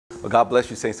Well, God bless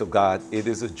you, saints of God. It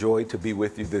is a joy to be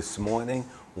with you this morning,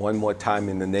 one more time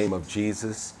in the name of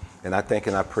Jesus. And I thank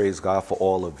and I praise God for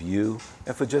all of you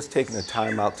and for just taking the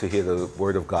time out to hear the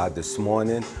word of God this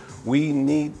morning. We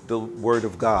need the word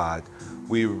of God.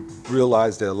 We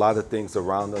realize that a lot of things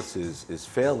around us is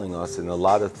failing us, and a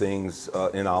lot of things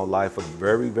in our life are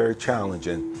very, very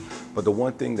challenging. But the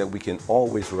one thing that we can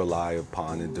always rely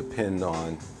upon and depend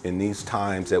on in these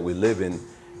times that we live in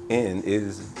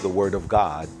is the word of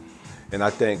God. And I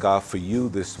thank God for you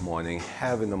this morning,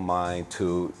 having the mind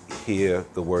to hear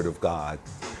the word of God.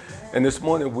 And this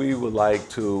morning we would like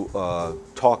to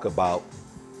talk about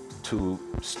to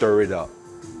stir it up,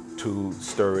 to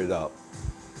stir it up.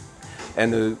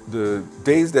 And the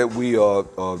days that we are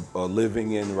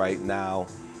living in right now,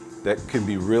 that can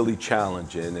be really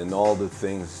challenging, and all the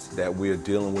things that we are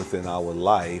dealing with in our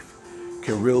life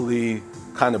can really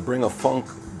kind of bring a funk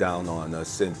down on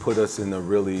us and put us in a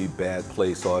really bad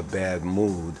place or a bad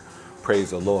mood.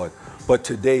 Praise the Lord. But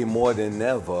today, more than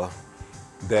ever,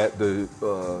 that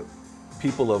the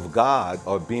people of God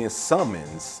are being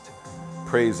summoned,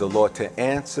 praise the Lord, to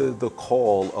answer the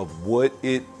call of what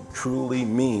it truly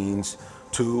means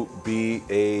to be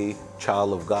a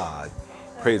child of God.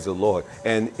 Praise the Lord.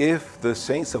 And if the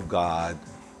saints of God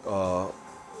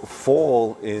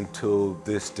fall into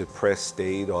this depressed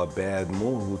state or bad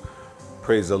mood,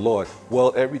 praise the Lord,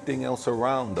 well, everything else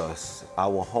around us,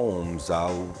 our homes,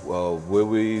 our where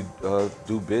we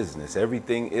do business,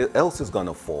 everything else is going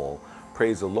to fall.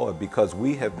 Praise the Lord, because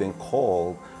we have been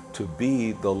called to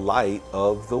be the light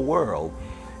of the world.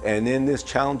 And in this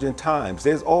challenging times,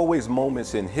 there's always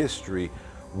moments in history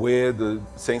where the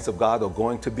saints of God are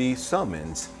going to be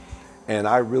summoned. And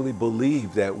I really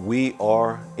believe that we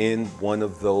are in one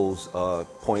of those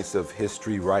points of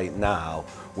history right now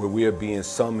where we are being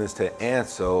summoned to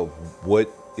answer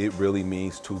what it really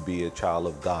means to be a child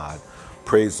of God.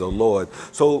 Praise the Lord.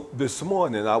 So this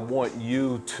morning, I want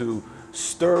you to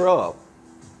stir up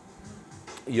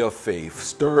your faith,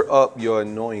 stir up your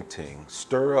anointing,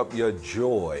 stir up your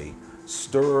joy,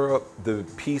 stir up the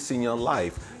peace in your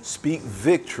life. Speak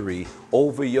victory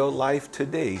over your life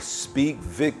today. Speak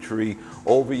victory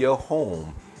over your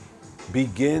home.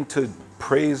 Begin to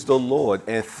praise the Lord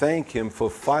and thank Him for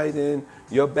fighting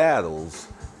your battles,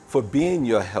 for being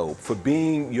your help, for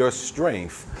being your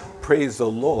strength. Praise the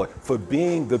Lord, for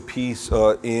being the peace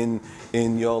in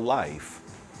your life.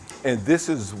 And this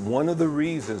is one of the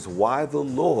reasons why the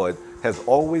Lord has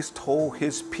always told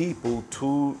His people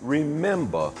to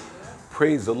remember.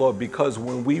 Praise the Lord, because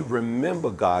when we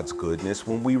remember God's goodness,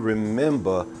 when we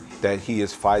remember that He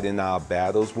is fighting our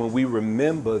battles, when we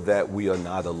remember that we are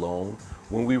not alone,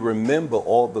 when we remember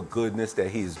all the goodness that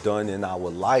He's done in our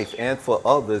life and for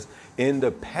others in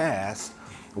the past,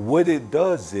 what it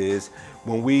does is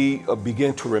when we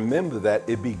begin to remember that,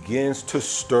 it begins to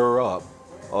stir up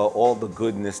all the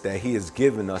goodness that He has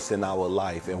given us in our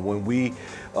life. And when we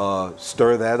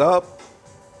stir that up,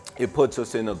 it puts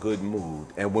us in a good mood.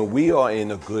 And when we are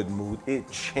in a good mood, it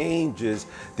changes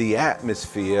the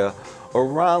atmosphere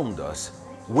around us,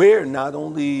 where not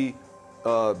only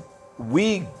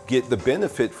we get the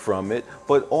benefit from it,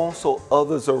 but also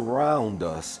others around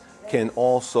us can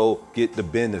also get the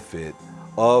benefit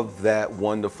of that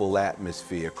wonderful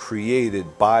atmosphere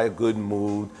created by a good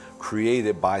mood,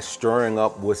 created by stirring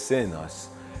up within us,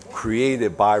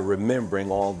 created by remembering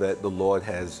all that the Lord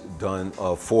has done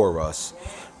for us.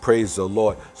 Praise the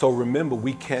Lord. So remember,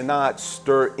 we cannot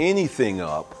stir anything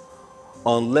up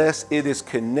unless it is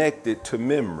connected to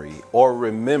memory or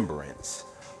remembrance.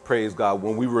 Praise God.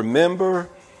 When we remember,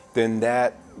 then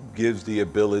that gives the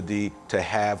ability to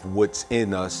have what's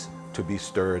in us to be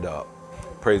stirred up.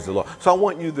 Praise the Lord. So I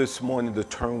want you this morning to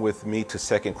turn with me to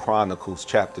 2 Chronicles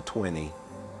chapter 20.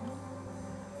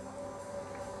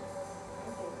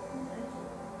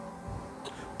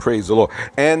 Praise the Lord.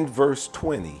 And verse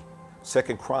 20. 2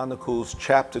 Chronicles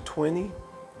chapter 20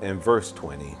 and verse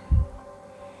 20.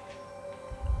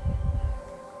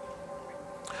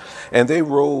 And they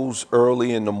rose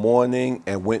early in the morning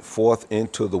and went forth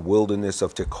into the wilderness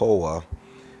of Tekoa.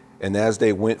 And as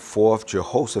they went forth,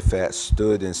 Jehoshaphat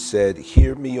stood and said,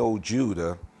 Hear me, O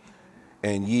Judah,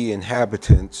 and ye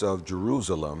inhabitants of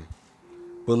Jerusalem.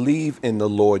 Believe in the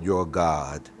Lord your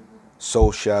God, so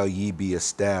shall ye be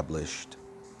established.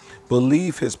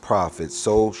 Believe his prophets,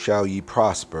 so shall ye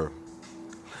prosper.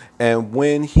 And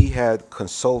when he had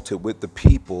consulted with the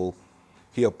people,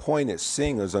 he appointed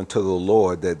singers unto the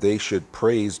Lord, that they should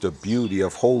praise the beauty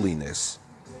of holiness.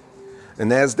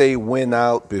 And as they went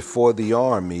out before the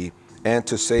army, and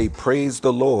to say, Praise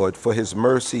the Lord, for his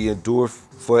mercy endureth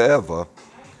forever.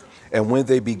 And when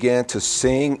they began to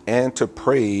sing and to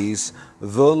praise,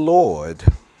 the Lord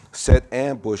set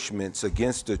ambushments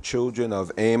against the children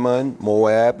of Ammon,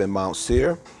 Moab, and Mount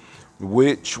Seir,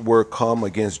 which were come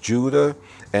against Judah,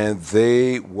 and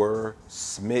they were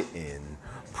smitten.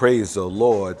 Praise the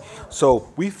Lord. So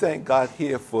we thank God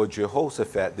here for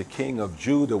Jehoshaphat, the king of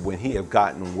Judah, when he had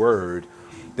gotten word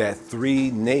that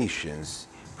 3 nations,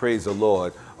 praise the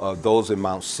Lord, those in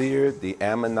Mount Seir, the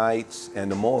Ammonites,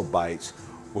 and the Moabites,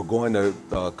 were going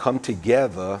to come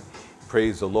together,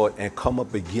 praise the Lord, and come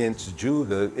up against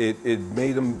Judah. It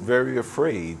made him very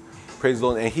afraid, praise the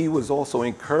Lord. And he was also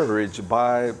encouraged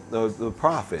by the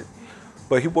prophet.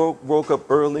 But he woke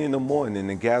up early in the morning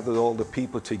and gathered all the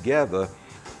people together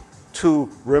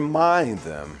to remind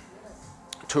them,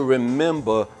 to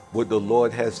remember what the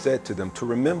Lord has said to them, to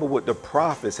remember what the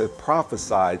prophets have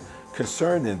prophesied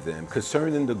concerning them,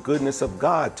 concerning the goodness of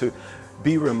God, to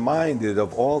be reminded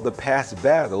of all the past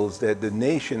battles that the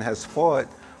nation has fought,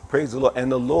 praise the Lord,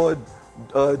 and the Lord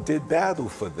did battle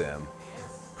for them,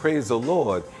 praise the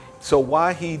Lord. So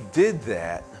while he did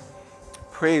that,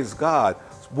 praise God,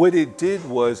 what it did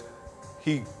was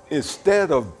he,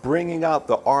 instead of bringing out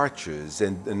the archers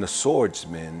and the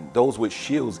swordsmen, those with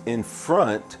shields in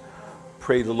front,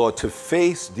 praise the Lord, to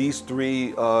face these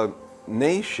 3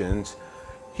 nations,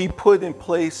 he put in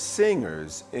place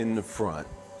singers in the front.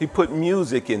 He put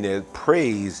music in there,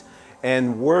 praise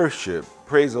and worship,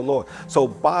 praise the Lord. So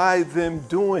by them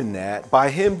doing that,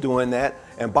 by him doing that,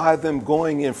 and by them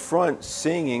going in front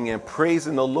singing and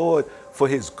praising the Lord for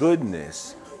his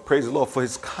goodness, praise the Lord, for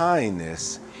his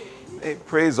kindness,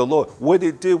 praise the Lord, what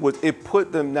it did was it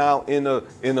put them now in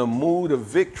a mood of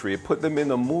victory. It put them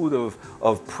in a mood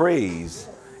of praise.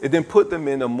 It didn't put them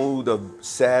in a mood of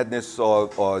sadness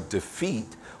or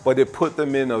defeat, but it put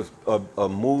them in a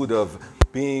mood of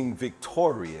being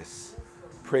victorious,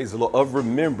 praise the Lord, of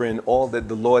remembering all that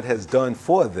the Lord has done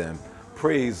for them,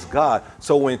 praise God.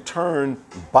 So in turn,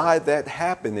 by that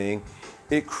happening,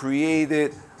 it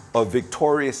created a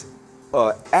victorious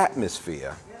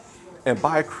atmosphere. And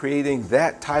by creating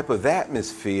that type of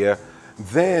atmosphere,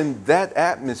 then that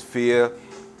atmosphere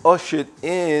ushered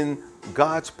in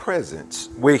God's presence,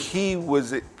 where he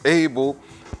was able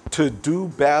to do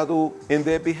battle in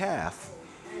their behalf.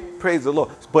 Praise the Lord.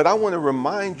 But I want to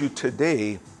remind you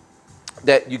today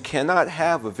that you cannot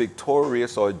have a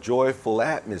victorious or joyful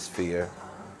atmosphere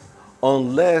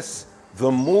unless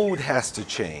the mood has to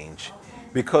change,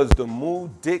 because the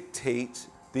mood dictates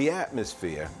the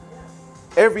atmosphere.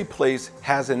 Every place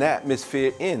has an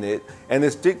atmosphere in it, and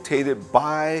it's dictated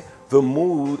by the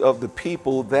mood of the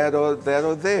people that are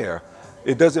there.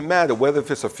 It doesn't matter whether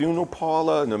if it's a funeral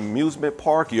parlor, an amusement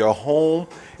park, your home,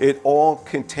 it all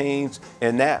contains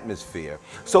an atmosphere.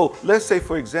 So let's say,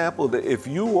 for example, that if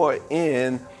you are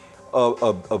in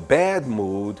a bad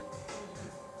mood,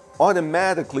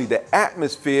 automatically the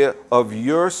atmosphere of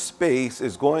your space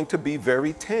is going to be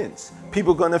very tense.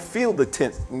 People are going to feel the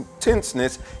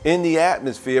tenseness in the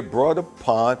atmosphere brought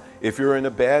upon if you're in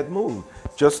a bad mood.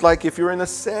 Just like if you're in a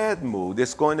sad mood,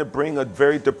 it's going to bring a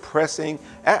very depressing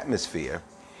atmosphere.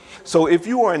 So if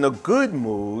you are in a good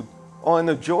mood or in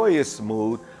a joyous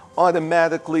mood,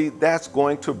 automatically that's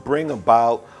going to bring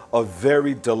about a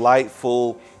very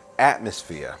delightful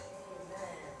atmosphere,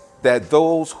 that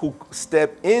those who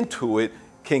step into it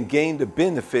can gain the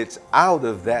benefits out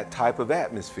of that type of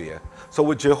atmosphere. So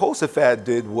what Jehoshaphat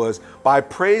did was, by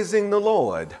praising the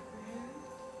Lord,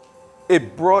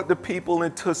 it brought the people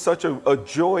into such a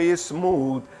joyous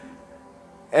mood.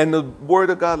 And the word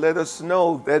of God let us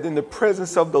know that in the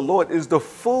presence of the Lord is the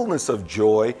fullness of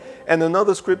joy. And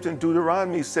another scripture in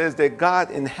Deuteronomy says that God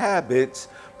inhabits,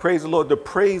 praise the Lord, the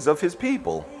praise of his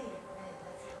people.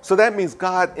 So that means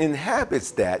God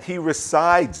inhabits that. He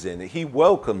resides in it. He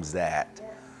welcomes that.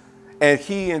 And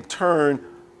he in turn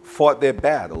fought their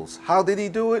battles. How did he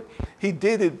do it? He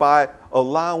did it by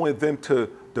allowing them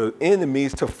the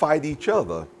enemies to fight each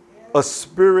other. A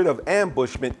spirit of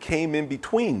ambushment came in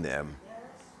between them.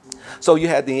 So you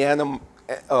had the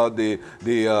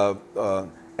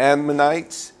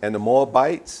Ammonites and the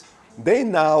Moabites. They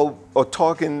now are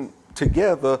talking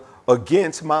together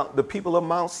against the people of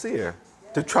Mount Seir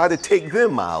to try to take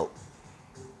them out.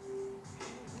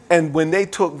 And when they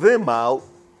took them out,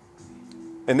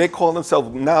 and they call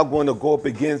themselves now going to go up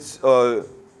against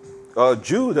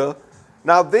Judah,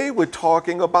 now they were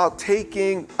talking about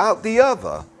taking out the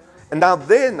other. And now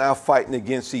they're now fighting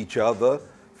against each other,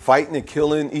 fighting and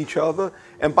killing each other.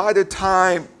 And by the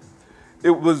time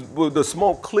the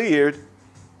smoke cleared,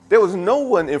 there was no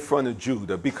one in front of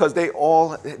Judah because they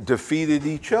all defeated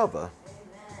each other.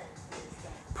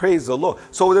 Praise the Lord.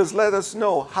 So this let us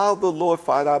know how the Lord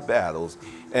fight our battles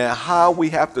and how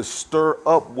we have to stir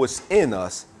up what's in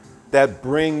us that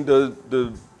bring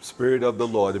the Spirit of the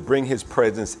Lord, to bring his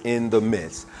presence in the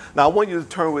midst. Now, I want you to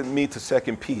turn with me to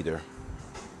 2 Peter.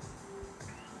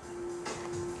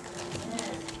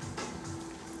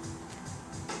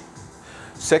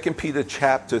 Second Peter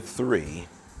chapter 3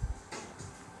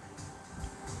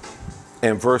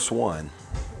 and verse 1.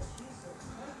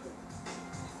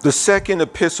 The second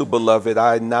epistle, beloved,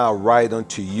 I now write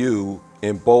unto you,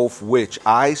 in both which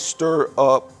I stir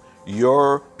up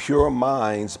your pure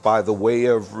minds by the way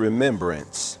of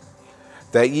remembrance,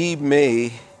 that ye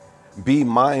may be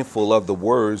mindful of the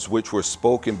words which were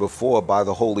spoken before by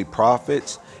the holy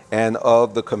prophets, and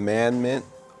of the commandment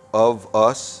of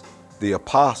us, the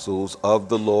apostles of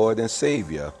the Lord and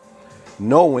Savior,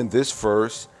 knowing this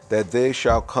first, that there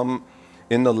shall come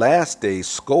in the last days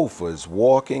scoffers,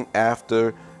 walking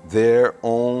after their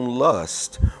own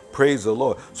lust. Praise the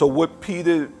Lord. So what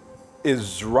Peter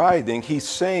is writing, he's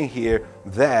saying here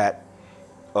that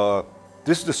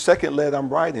this is the second letter I'm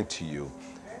writing to you.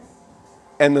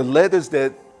 And the letters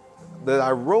that I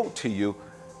wrote to you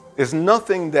is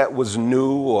nothing that was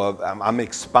new, or I'm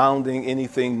expounding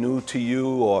anything new to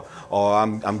you, or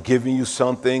I'm giving you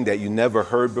something that you never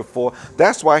heard before.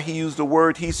 That's why he used the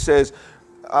word, he says,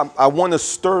 I want to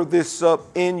stir this up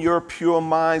in your pure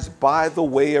minds by the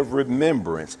way of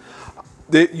remembrance.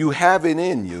 That you have it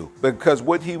in you, because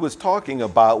what he was talking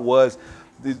about was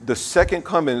the second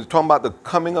coming, talking about the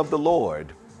coming of the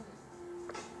Lord.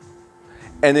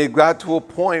 And it got to a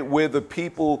point where the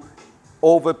people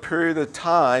over a period of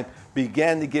time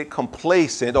began to get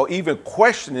complacent or even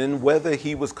questioning whether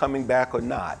he was coming back or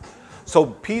not. So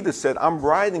Peter said, I'm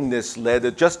writing this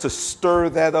letter just to stir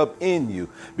that up in you,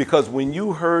 because when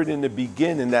you heard in the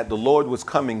beginning that the Lord was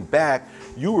coming back,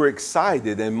 you were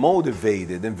excited and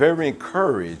motivated and very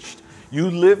encouraged. You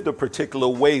lived a particular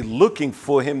way looking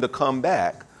for him to come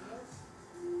back.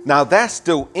 Now that's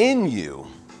still in you.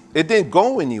 It didn't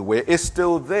go anywhere. It's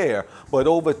still there. But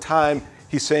over time,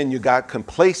 he's saying you got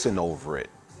complacent over it.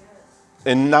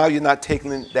 And now you're not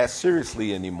taking it that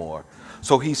seriously anymore.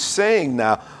 So he's saying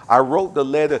now, I wrote the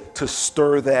letter to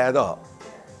stir that up.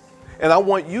 And I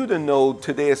want you to know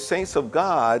today, as saints of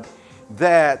God,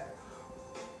 that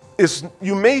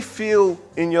you may feel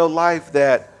in your life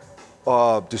that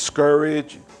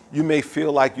discouraged. You may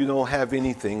feel like you don't have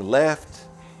anything left.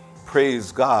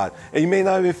 Praise God. And you may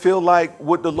not even feel like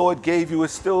what the Lord gave you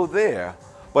is still there.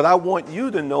 But I want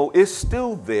you to know it's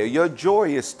still there. Your joy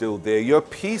is still there. Your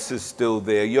peace is still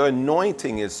there. Your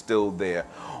anointing is still there.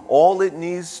 All it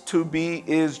needs to be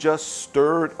is just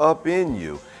stirred up in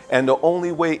you. And the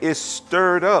only way it's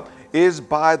stirred up is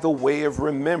by the way of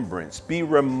remembrance. Be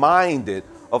reminded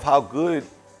of how good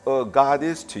God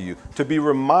is to you. To be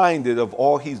reminded of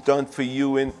all he's done for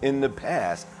you in the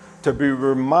past. To be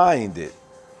reminded,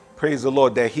 praise the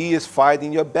Lord, that he is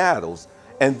fighting your battles.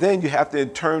 And then you have to in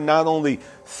turn not only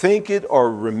think it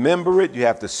or remember it, you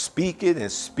have to speak it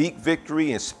and speak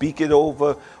victory and speak it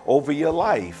over your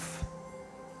life.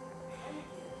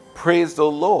 Praise the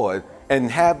Lord,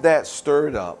 and have that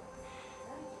stirred up.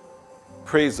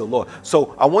 Praise the Lord.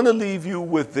 So I want to leave you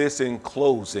with this in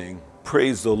closing.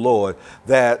 Praise the Lord,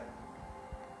 that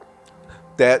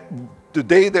the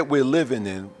day that we're living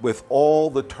in, with all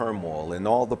the turmoil and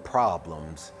all the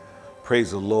problems,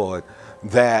 praise the Lord,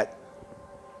 that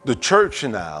the church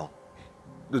now,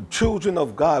 the children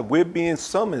of God, we're being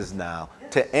summoned now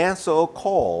to answer a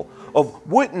call of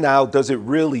what now does it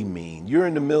really mean? You're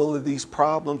in the middle of these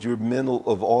problems, you're in the middle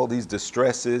of all these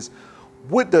distresses.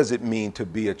 What does it mean to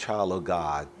be a child of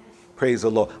God? Praise the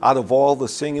Lord. Out of all the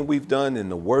singing we've done and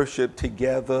the worship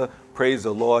together, praise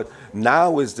the Lord,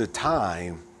 now is the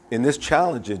time in this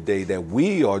challenging day that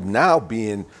we are now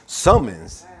being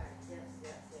summoned.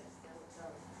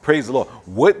 Praise the Lord.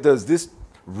 What does this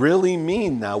really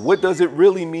mean now? What does it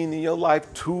really mean in your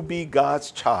life to be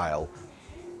God's child?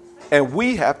 And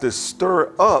we have to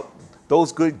stir up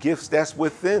those good gifts that's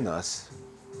within us.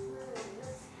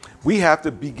 We have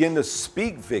to begin to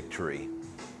speak victory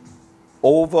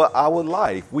over our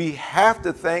life. We have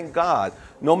to thank God,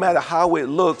 no matter how it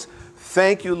looks.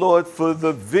 Thank you, Lord, for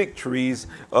the victories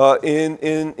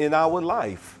in our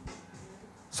life.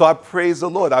 So I praise the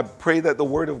Lord. I pray that the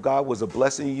word of God was a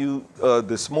blessing you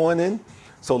this morning.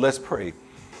 So let's pray.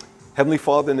 Heavenly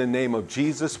Father, in the name of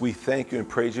Jesus, we thank you and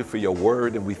praise you for your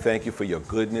word, and we thank you for your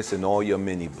goodness and all your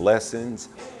many blessings.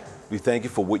 We thank you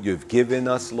for what you've given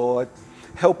us, Lord.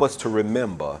 Help us to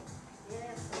remember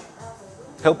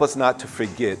Help us not to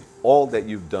forget all that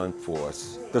you've done for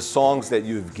us, the songs that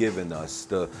you've given us,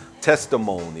 the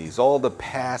testimonies, all the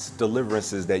past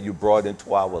deliverances that you brought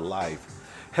into our life.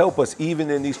 Help us even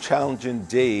in these challenging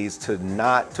days to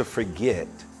not to forget,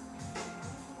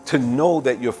 to know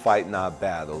that you're fighting our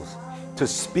battles, to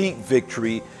speak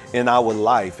victory in our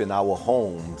life, in our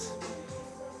homes.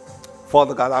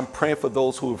 Father God, I'm praying for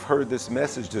those who have heard this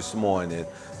message this morning,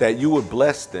 that you would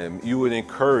bless them, you would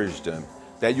encourage them,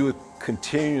 that you would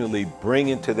continually bring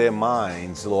into their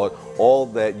minds, Lord, all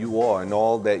that you are and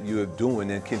all that you are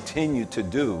doing and continue to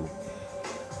do.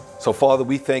 So, Father,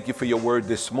 we thank you for your word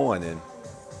this morning.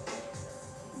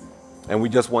 And we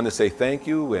just want to say thank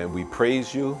you and we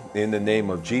praise you in the name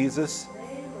of Jesus.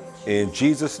 In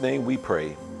Jesus' name we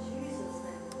pray.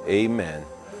 Amen.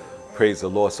 Praise the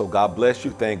Lord. So God bless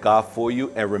you. Thank God for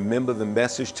you. And remember the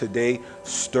message today,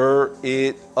 stir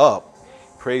it up.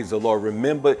 Praise the Lord.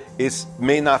 Remember, it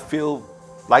may not feel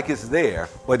like it's there,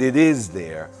 but it is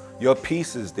there. Your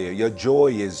peace is there. Your joy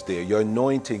is there. Your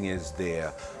anointing is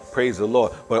there. Praise the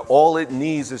Lord. But all it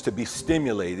needs is to be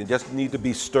stimulated. It just need to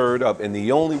be stirred up. And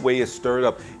the only way it's stirred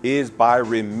up is by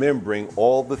remembering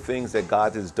all the things that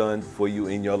God has done for you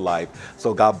in your life.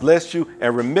 So God bless you.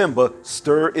 And remember,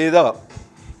 stir it up.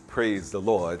 Praise the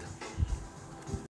Lord.